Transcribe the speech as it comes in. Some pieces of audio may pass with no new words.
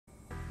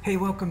Hey,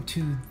 welcome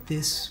to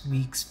this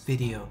week's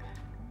video.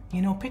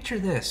 Picture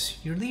this.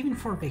 You're leaving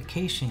for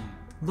vacation,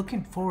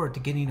 looking forward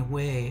to getting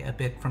away a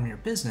bit from your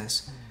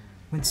business,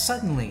 when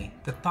suddenly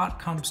the thought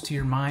comes to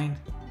your mind,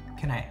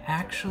 can I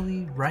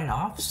actually write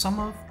off some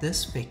of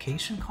this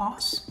vacation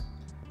costs?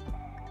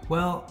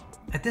 Well,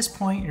 at this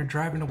point you're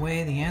driving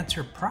away, the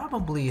answer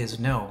probably is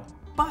no.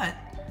 But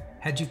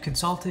had you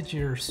consulted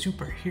your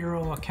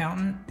superhero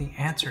accountant, the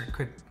answer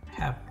could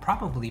have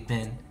probably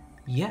been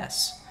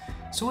yes.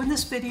 So in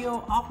this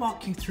video, I'll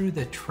walk you through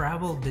the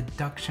travel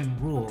deduction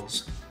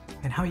rules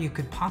and how you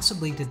could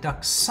possibly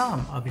deduct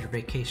some of your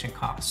vacation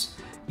costs.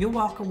 You'll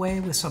walk away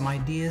with some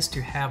ideas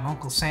to have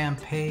Uncle Sam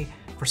pay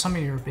for some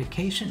of your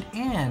vacation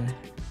and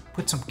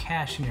put some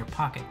cash in your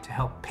pocket to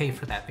help pay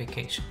for that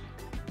vacation.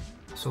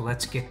 So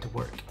let's get to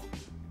work.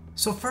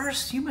 So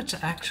first, you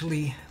must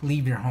actually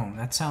leave your home.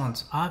 That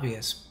sounds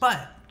obvious,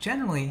 but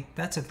generally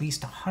that's at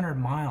least 100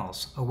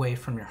 miles away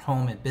from your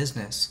home and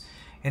business,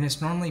 and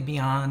it's normally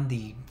beyond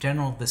the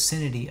general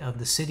vicinity of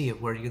the city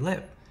of where you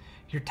live.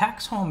 Your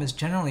tax home is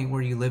generally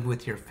where you live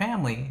with your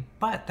family,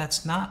 but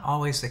that's not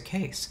always the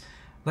case.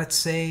 Let's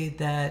say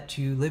that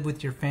you live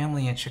with your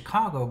family in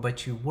Chicago,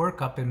 but you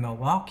work up in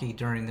Milwaukee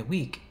during the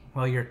week.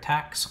 Well, your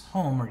tax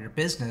home or your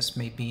business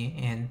may be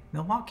in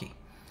Milwaukee.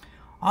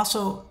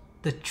 Also,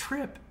 the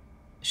trip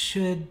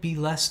should be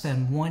less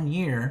than 1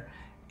 year,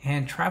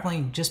 and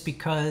traveling just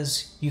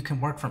because you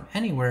can work from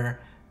anywhere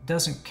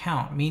doesn't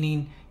count,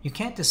 meaning you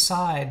can't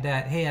decide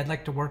that, hey, I'd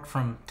like to work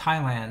from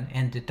Thailand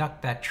and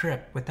deduct that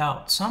trip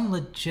without some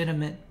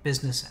legitimate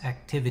business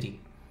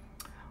activity.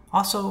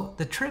 Also,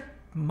 the trip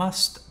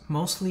must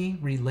mostly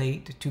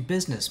relate to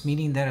business,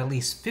 meaning that at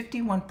least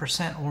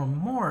 51% or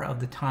more of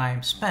the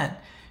time spent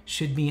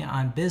should be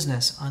on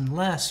business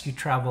unless you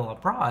travel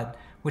abroad,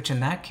 which in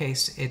that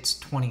case it's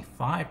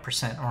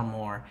 25% or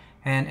more.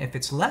 And if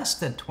it's less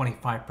than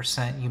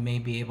 25%, you may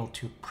be able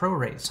to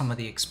prorate some of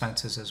the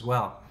expenses as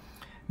well.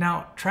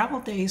 Now,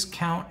 travel days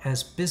count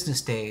as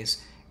business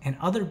days, and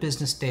other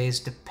business days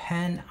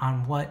depend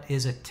on what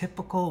is a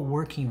typical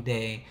working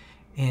day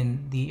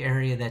in the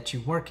area that you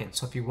work in.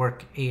 So if you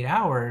work 8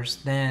 hours,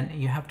 then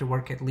you have to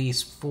work at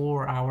least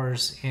 4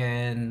 hours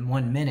and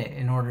 1 minute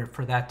in order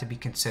for that to be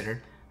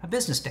considered a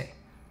business day.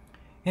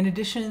 In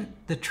addition,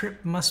 the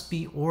trip must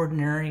be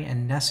ordinary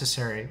and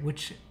necessary,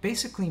 which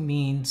basically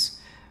means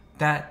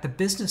that the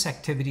business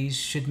activities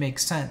should make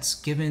sense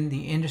given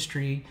the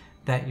industry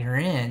that you're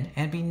in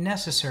and be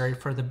necessary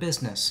for the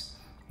business.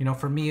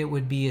 For me, it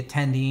would be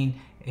attending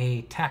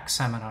a tax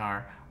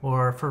seminar,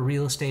 or for a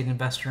real estate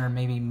investor,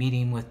 maybe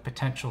meeting with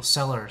potential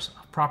sellers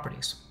of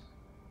properties.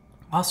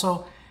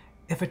 Also,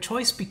 if a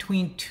choice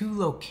between two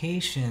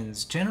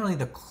locations, generally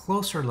the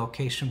closer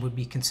location would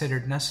be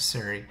considered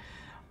necessary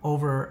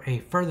over a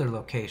further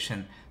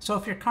location. So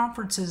if your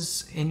conference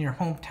is in your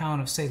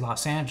hometown of, say,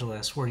 Los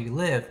Angeles, where you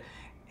live,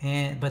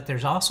 but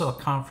there's also a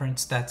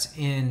conference that's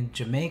in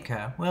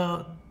Jamaica,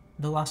 well,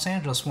 the Los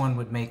Angeles one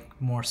would make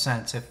more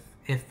sense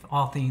if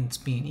all things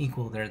being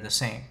equal, they're the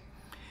same.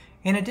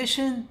 In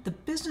addition, the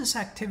business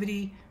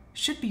activity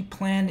should be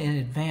planned in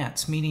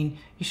advance, meaning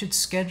you should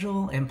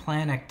schedule and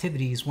plan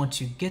activities once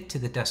you get to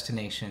the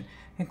destination,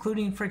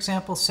 including, for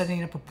example,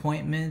 setting up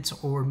appointments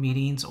or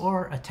meetings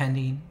or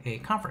attending a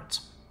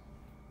conference.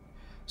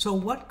 So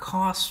what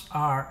costs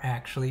are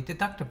actually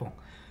deductible?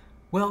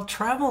 Well,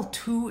 travel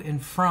to and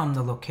from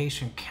the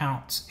location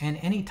counts, and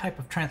any type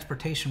of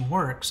transportation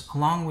works,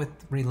 along with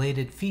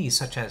related fees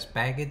such as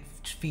baggage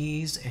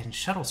fees and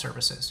shuttle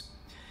services.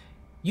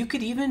 You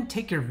could even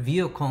take your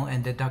vehicle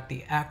and deduct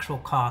the actual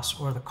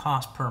cost or the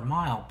cost per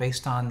mile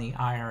based on the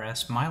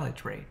IRS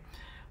mileage rate.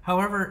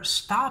 However,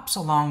 stops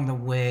along the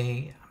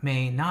way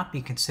may not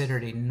be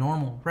considered a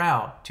normal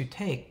route to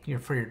take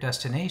for your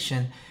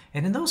destination,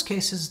 and in those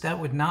cases that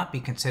would not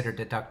be considered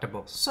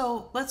deductible.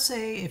 So let's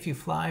say if you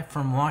fly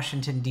from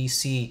Washington,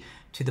 D.C.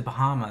 to the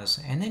Bahamas,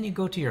 and then you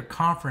go to your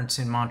conference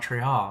in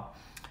Montreal,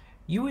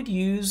 you would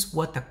use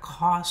what the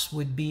cost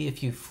would be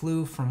if you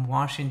flew from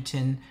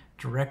Washington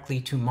directly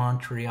to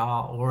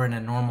Montreal, or in a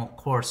normal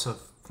course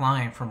of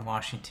flying from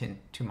Washington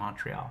to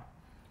Montreal.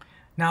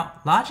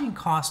 Now, lodging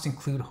costs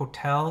include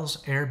hotels,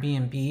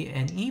 Airbnb,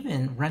 and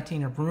even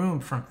renting a room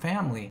from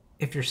family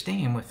if you're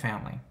staying with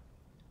family.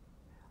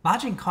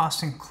 Lodging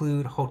costs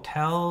include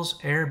hotels,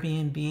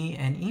 Airbnb,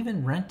 and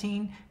even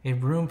renting a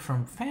room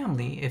from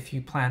family if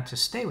you plan to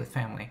stay with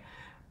family.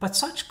 But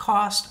such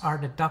costs are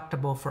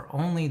deductible for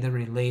only the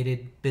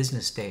related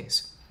business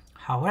days.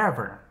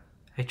 However,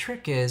 a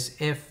trick is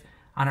if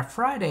on a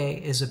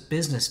Friday is a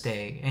business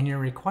day and you're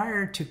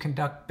required to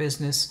conduct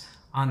business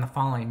on the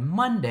following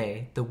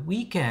Monday, the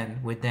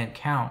weekend would then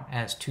count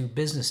as 2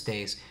 business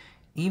days,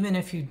 even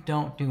if you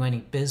don't do any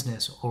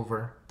business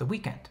over the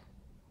weekend.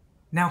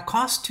 Now,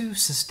 costs to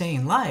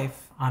sustain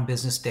life on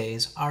business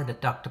days are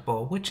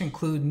deductible, which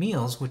include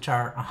meals, which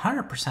are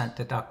 100%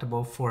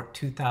 deductible for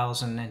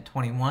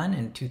 2021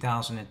 and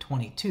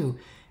 2022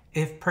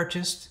 if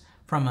purchased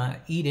from an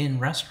eat-in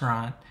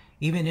restaurant,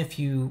 even if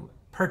you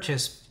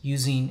purchased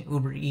using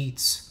Uber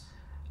Eats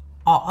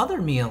All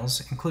other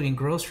meals, including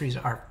groceries,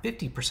 are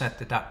 50%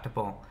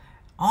 deductible.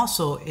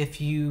 Also, if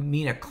you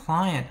meet a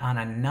client on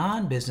a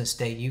non-business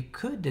day, you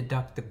could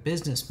deduct the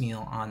business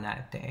meal on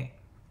that day.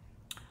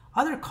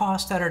 Other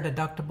costs that are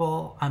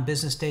deductible on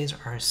business days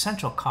are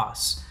essential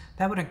costs.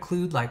 That would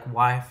include like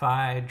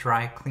Wi-Fi,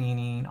 dry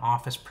cleaning,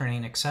 office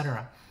printing,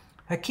 etc.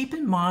 Keep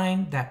in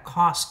mind that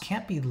costs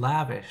can't be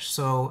lavish,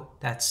 so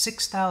that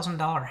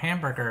 $6,000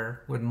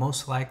 hamburger would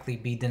most likely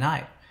be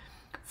denied.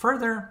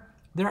 Further,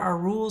 there are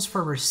rules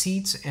for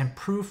receipts and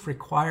proof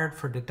required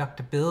for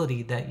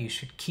deductibility that you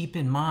should keep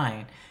in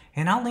mind,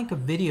 and I'll link a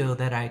video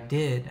that I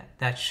did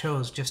that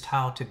shows just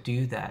how to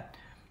do that.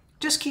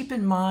 Just keep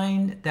in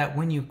mind that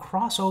when you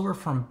cross over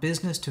from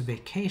business to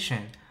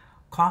vacation,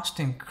 costs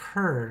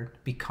incurred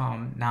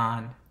become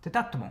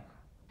non-deductible.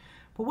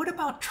 But what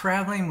about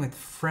traveling with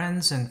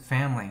friends and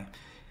family?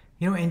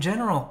 In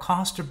general,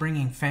 cost of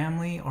bringing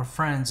family or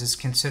friends is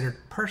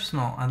considered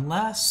personal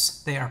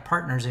unless they are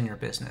partners in your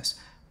business.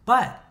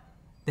 But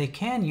they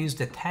can use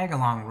the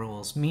tag-along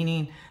rules,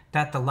 meaning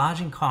that the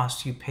lodging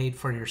costs you paid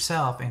for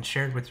yourself and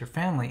shared with your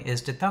family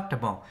is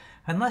deductible,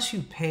 unless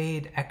you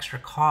paid extra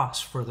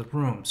costs for the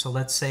room. So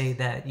let's say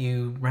that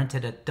you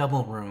rented a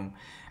double room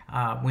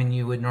when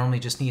you would normally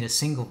just need a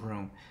single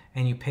room,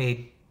 and you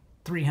paid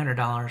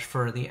 $300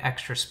 for the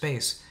extra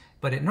space,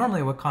 but it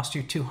normally would cost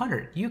you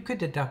 $200. You could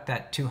deduct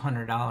that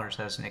 $200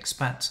 as an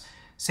expense.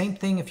 Same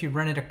thing if you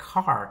rented a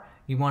car.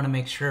 You want to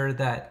make sure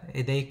that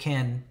they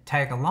can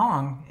tag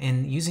along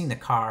in using the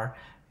car,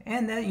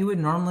 and that you would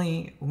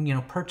normally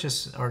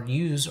purchase or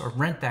use or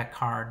rent that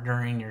car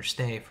during your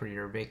stay for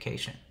your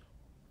vacation.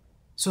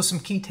 So some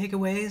key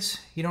takeaways.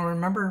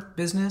 Remember,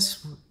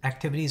 business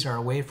activities are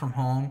away from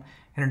home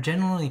and are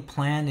generally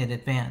planned in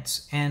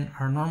advance and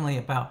are normally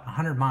about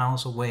 100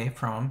 miles away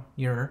from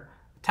your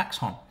tax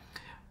home.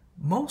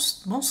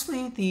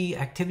 Mostly the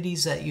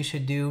activities that you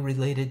should do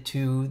related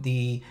to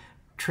the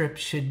trip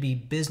should be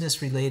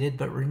business related,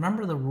 but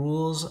remember the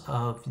rules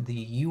of the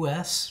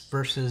US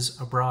versus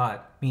abroad,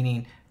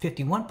 meaning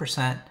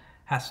 51%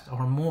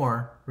 or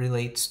more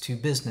relates to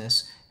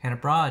business, and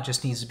abroad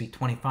just needs to be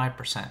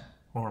 25%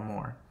 or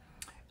more.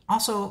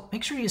 Also,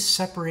 make sure you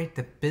separate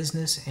the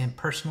business and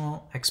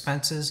personal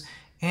expenses,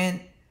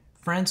 and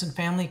friends and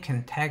family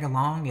can tag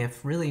along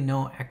if really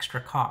no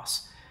extra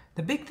costs.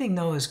 The big thing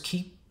though is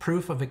keep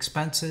proof of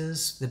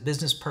expenses, the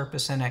business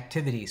purpose and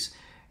activities.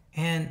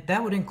 And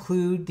that would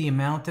include the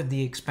amount of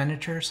the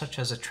expenditure, such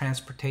as the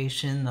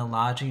transportation, the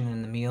lodging,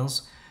 and the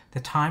meals, the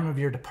time of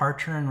your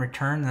departure and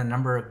return, the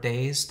number of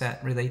days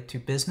that relate to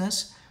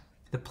business,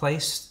 the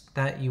place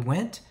that you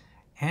went,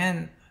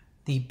 and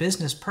the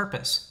business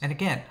purpose. And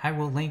again, I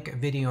will link a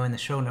video in the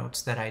show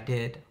notes that I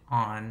did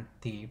on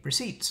the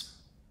receipts.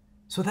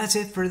 So that's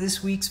it for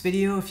this week's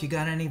video. If you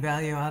got any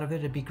value out of it,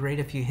 it'd be great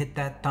if you hit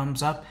that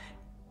thumbs up.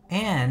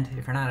 And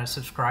if you're not a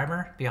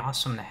subscriber, it'd be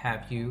awesome to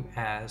have you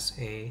as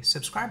a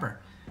subscriber.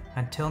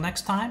 Until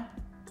next time,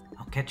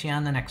 I'll catch you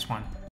on the next one.